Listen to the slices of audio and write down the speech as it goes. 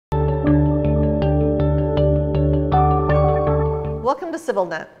Welcome to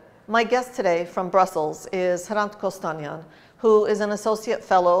CivilNet. My guest today from Brussels is Hrant Kostanyan, who is an associate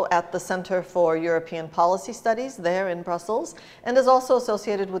fellow at the Center for European Policy Studies there in Brussels, and is also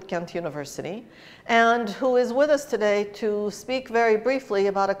associated with Ghent University, and who is with us today to speak very briefly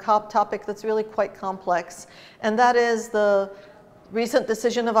about a topic that's really quite complex, and that is the recent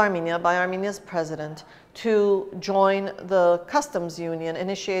decision of Armenia, by Armenia's president, to join the customs union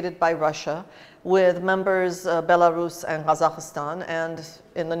initiated by Russia with members Belarus and Kazakhstan, and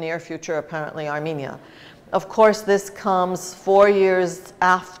in the near future, apparently, Armenia. Of course, this comes 4 years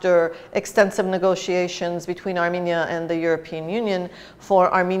after extensive negotiations between Armenia and the European Union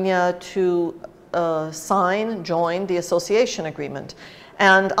for Armenia to join the association agreement.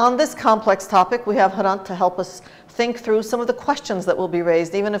 And on this complex topic, we have Hrant to help us think through some of the questions that will be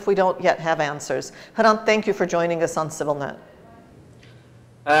raised, even if we don't yet have answers. Hrant, thank you for joining us on CivilNet.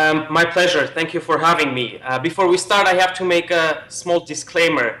 My pleasure. Thank you for having me. Before we start, I have to make a small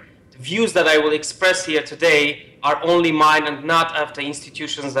disclaimer. The views that I will express here today are only mine and not of the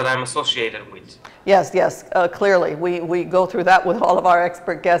institutions that I'm associated with. Yes, yes, clearly. We go through that with all of our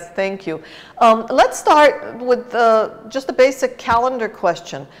expert guests. Thank you. Let's start with just a basic calendar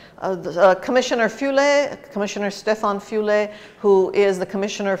question. Commissioner Stefan Füle, who is the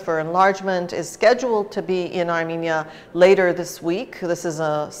Commissioner for Enlargement, is scheduled to be in Armenia later this week. This is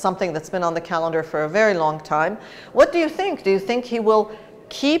something that's been on the calendar for a very long time. What do you think? Do you think he will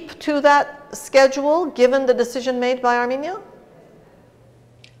keep to that schedule given the decision made by Armenia?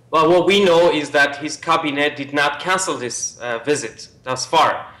 Well, what we know is that his cabinet did not cancel this visit thus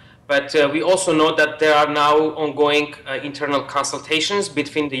far. But we also know that there are now ongoing internal consultations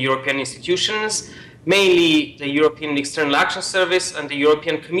between the European institutions, mainly the European External Action Service and the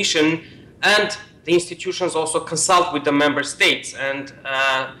European Commission, and the institutions also consult with the member states. And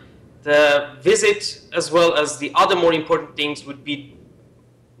the visit, as well as the other more important things, would be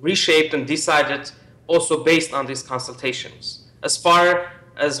reshaped and decided also based on these consultations. As far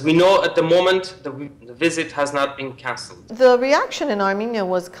as we know at the moment, the visit has not been cancelled. The reaction in Armenia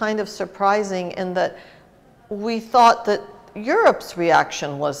was kind of surprising in that we thought that Europe's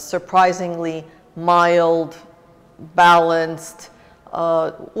reaction was surprisingly mild, balanced.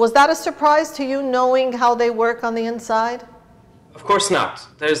 Was that a surprise to you, knowing how they work on the inside? Of course not.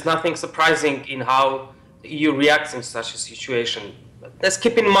 There's nothing surprising in how the EU reacts in such a situation. But let's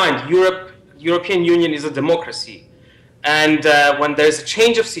keep in mind, European Union is a democracy. And when there's a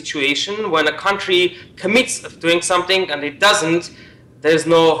change of situation, when a country commits of doing something and it doesn't, there's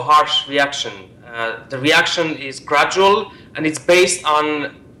no harsh reaction. The reaction is gradual, and it's based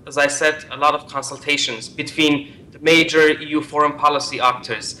on, as I said, a lot of consultations between the major EU foreign policy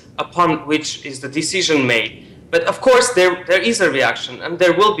actors, upon which is the decision made. But of course, there is a reaction, and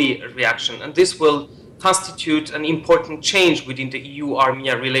there will be a reaction, and this will constitute an important change within the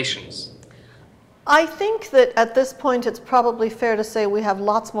EU-Armenia relations. I think that at this point it's probably fair to say we have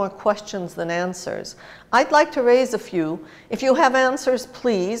lots more questions than answers. I'd like to raise a few. If you have answers,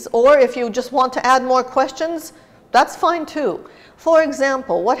 please, or if you just want to add more questions, that's fine too. For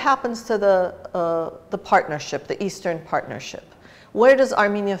example, what happens to the partnership, the Eastern Partnership? Where does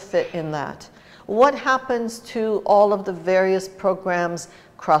Armenia fit in that? What happens to all of the various programs,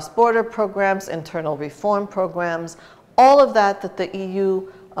 cross-border programs, internal reform programs, all of that the EU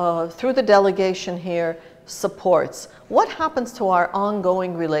through the delegation here supports? What happens to our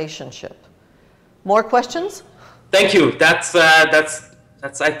ongoing relationship? More questions? Thank you. That's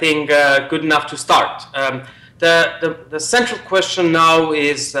I think good enough to start. The central question now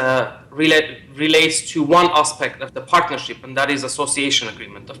is relates to one aspect of the partnership, and that is association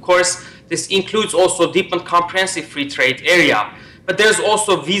agreement. Of course, this includes also deep and comprehensive free trade area, but there's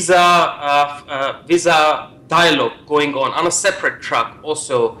also visa dialogue going on a separate track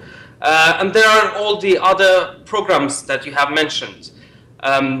also. And there are all the other programs that you have mentioned.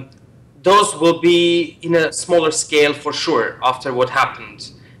 Those will be in a smaller scale for sure after what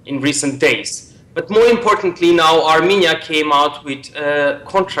happened in recent days. But more importantly now, Armenia came out with a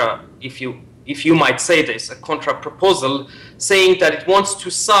contra, if you might say this, a contra proposal saying that it wants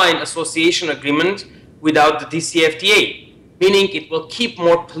to sign association agreement without the DCFTA. Meaning it will keep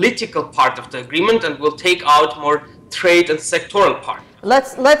more political part of the agreement and will take out more trade and sectoral part.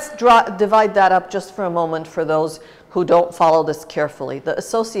 Let's divide that up just for a moment for those who don't follow this carefully. The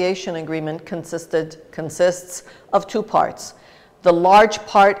association agreement consists of two parts. The large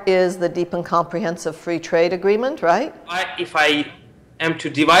part is the deep and comprehensive free trade agreement, right? If I am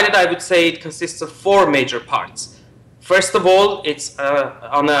to divide it, I would say it consists of four major parts. First of all, it's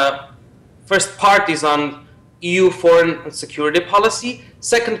first part is on EU foreign and security policy.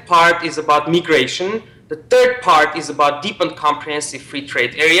 Second part is about migration. The third part is about deep and comprehensive free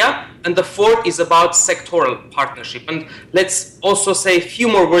trade area. And the fourth is about sectoral partnership. And let's also say a few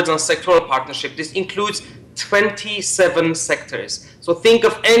more words on sectoral partnership. This includes 27 sectors. So think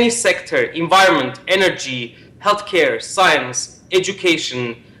of any sector: environment, energy, healthcare, science,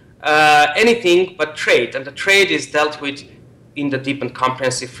 education, anything but trade. And the trade is dealt with in the deep and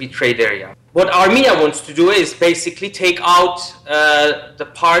comprehensive free trade area. What Armenia wants to do is basically take out the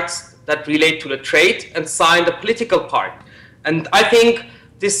parts that relate to the trade and sign the political part. And I think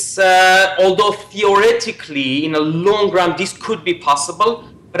this, although theoretically in a long run this could be possible,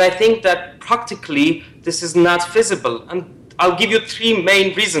 but I think that practically this is not feasible. And I'll give you three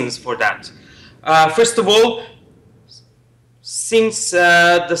main reasons for that. First of all, since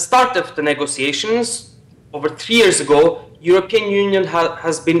the start of the negotiations over 3 years ago, European Union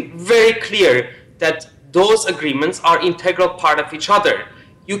has been very clear that those agreements are integral part of each other.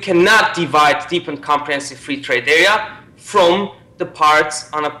 You cannot divide deep and comprehensive free trade area from the parts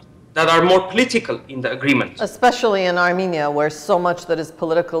that are more political in the agreement. Especially in Armenia, where so much that is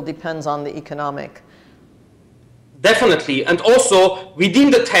political depends on the economic. Definitely. And also, within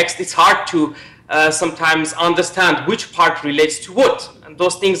the text, it's hard to sometimes understand which part relates to what. And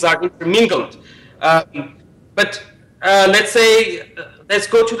those things are intermingled. Let's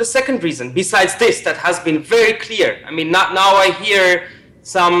go to the second reason. Besides this, that has been very clear. I mean, now I hear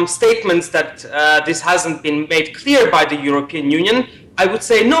some statements that this hasn't been made clear by the European Union. I would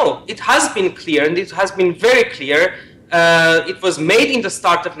say no, it has been clear, and it has been very clear. It was made in the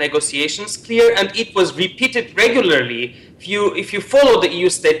start of negotiations clear, and it was repeated regularly. If you follow the EU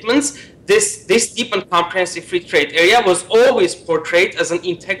statements, this deep and comprehensive free trade area was always portrayed as an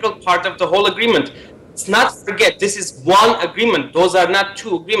integral part of the whole agreement. Let's not forget, this is one agreement. Those are not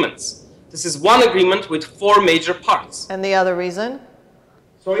two agreements. This is one agreement with 4 major parts. And the other reason?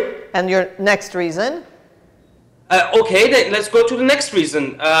 Sorry? And your next reason? Okay, then let's go to the next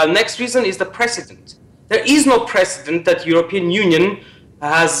reason. Next reason is the precedent. There is no precedent that European Union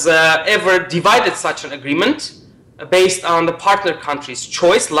has ever divided such an agreement based on the partner country's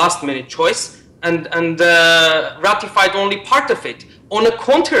choice, last-minute choice, and ratified only part of it. On the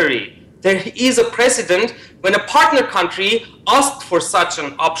contrary, there is a precedent when a partner country asked for such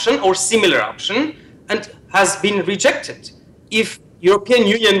an option or similar option and has been rejected. If European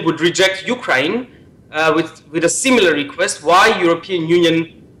Union would reject Ukraine with a similar request, why European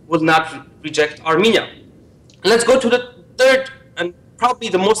Union would not reject Armenia? Let's go to the third and probably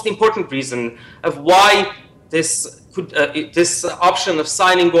the most important reason of why this option of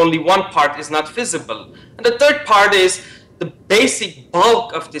signing only one part is not feasible. And the third part is the basic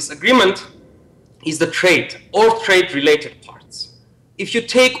bulk of this agreement is the trade or trade-related parts. If you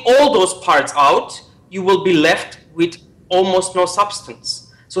take all those parts out, you will be left with almost no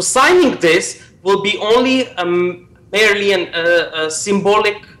substance. So signing this will be only merely a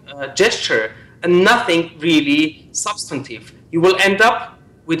symbolic gesture and nothing really substantive. You will end up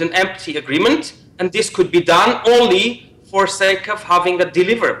with an empty agreement, and this could be done only for sake of having a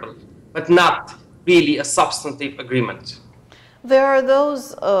deliverable, but not really a substantive agreement. There are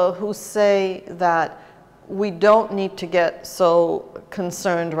those who say that we don't need to get so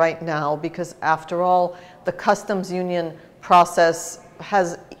concerned right now because, after all, the customs union process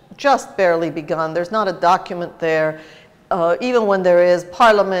has just barely begun. There's not a document there, even when there is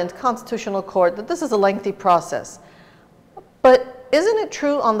parliament, constitutional court, that this is a lengthy process. But isn't it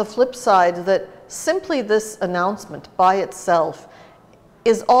true on the flip side that simply this announcement by itself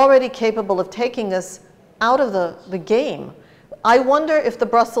is already capable of taking us out of the game? I wonder if the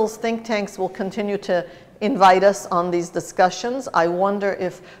Brussels think tanks will continue to invite us on these discussions. I wonder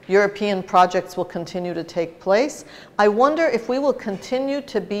if European projects will continue to take place. I wonder if we will continue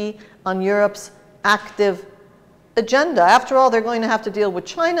to be on Europe's active agenda. After all, they're going to have to deal with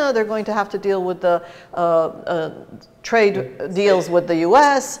China, they're going to have to deal with the trade deals with the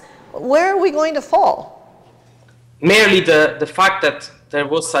US. Where are we going to fall? Merely the fact that there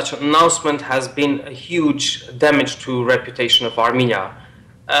was such an announcement has been a huge damage to reputation of Armenia.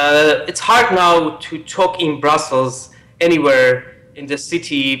 It's hard now to talk in Brussels, anywhere in the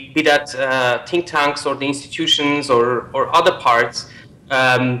city, be that think tanks or the institutions or other parts,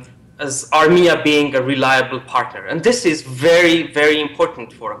 as Armenia being a reliable partner. And this is very, very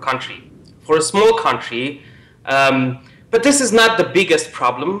important for a country, for a small country. But this is not the biggest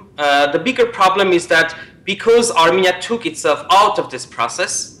problem. The bigger problem is that because Armenia took itself out of this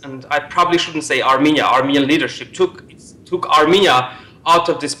process, and I probably shouldn't say Armenia, Armenian leadership took Armenia out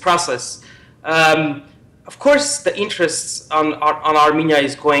of this process. Of course, the interests on Armenia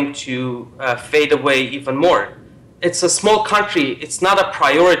is going to fade away even more. It's a small country. It's not a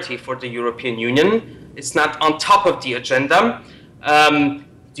priority for the European Union. It's not on top of the agenda.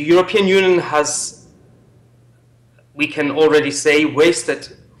 The European Union has, we can already say,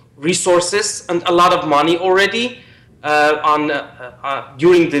 wasted resources and a lot of money already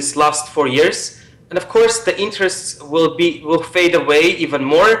during this last 4 years. And of course, the interests will fade away even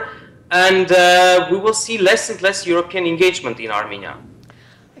more, and we will see less and less European engagement in Armenia.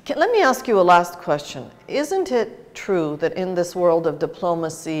 Let me ask you a last question. Isn't it true that in this world of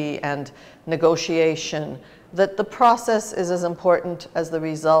diplomacy and negotiation, that the process is as important as the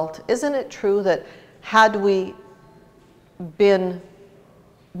result? Isn't it true that had we been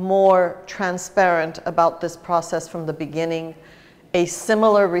more transparent about this process from the beginning, a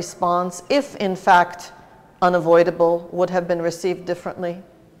similar response, if in fact unavoidable, would have been received differently?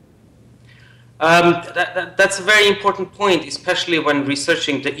 That's a very important point, especially when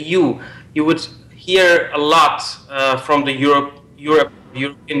researching the EU. You would hear a lot from the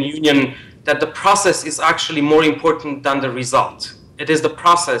European Union that the process is actually more important than the result. It is the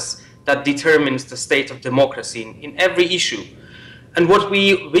process that determines the state of democracy in every issue. And what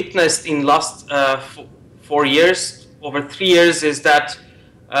we witnessed in last 4 years, over 3 years, is that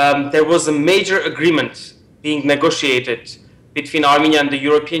there was a major agreement being negotiated between Armenia and the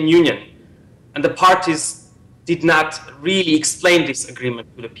European Union. And the parties did not really explain this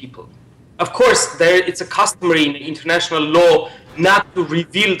agreement to the people. Of course, it's a customary in international law not to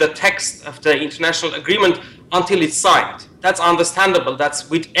reveal the text of the international agreement until it's signed. That's understandable. That's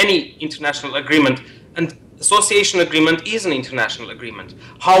with any international agreement. And association agreement is an international agreement.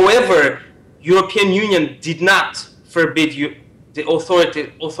 However, European Union did not forbid the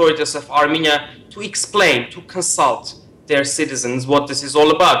authorities of Armenia to explain, to consult their citizens what this is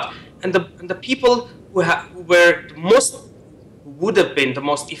all about. And the people who would have been the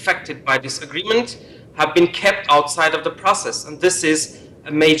most affected by this agreement have been kept outside of the process. And this is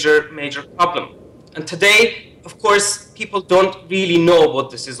a major problem. And today, of course, people don't really know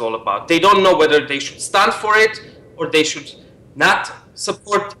what this is all about. They don't know whether they should stand for it or they should not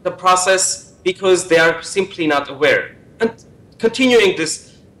support the process because they are simply not aware. And continuing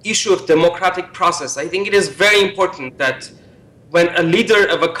this issue of democratic process, I think it is very important that when a leader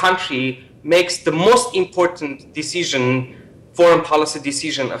of a country makes the most important decision, foreign policy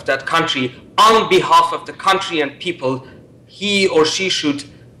decision of that country on behalf of the country and people, he or she should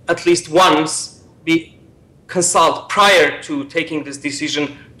at least once consult prior to taking this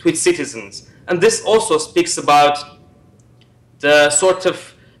decision to its citizens. And this also speaks about the sort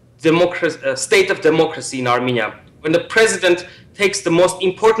of state of democracy in Armenia. When the president takes the most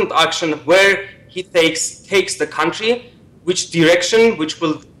important action, where he takes the country, which direction, which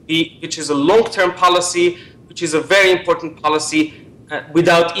is a long-term policy, which is a very important policy,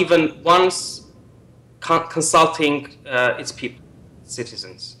 without even once consulting its people,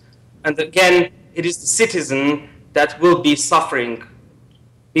 citizens. And again, it is the citizen that will be suffering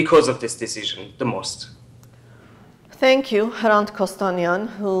because of this decision the most. Thank you, Hrant Kostanyan,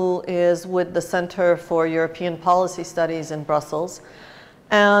 who is with the Center for European Policy Studies in Brussels.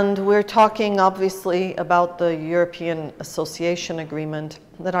 And we're talking, obviously, about the European Association Agreement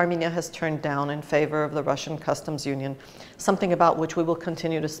that Armenia has turned down in favor of the Russian Customs Union, something about which we will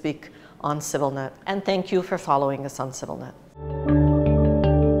continue to speak on CivilNet. And thank you for following us on CivilNet.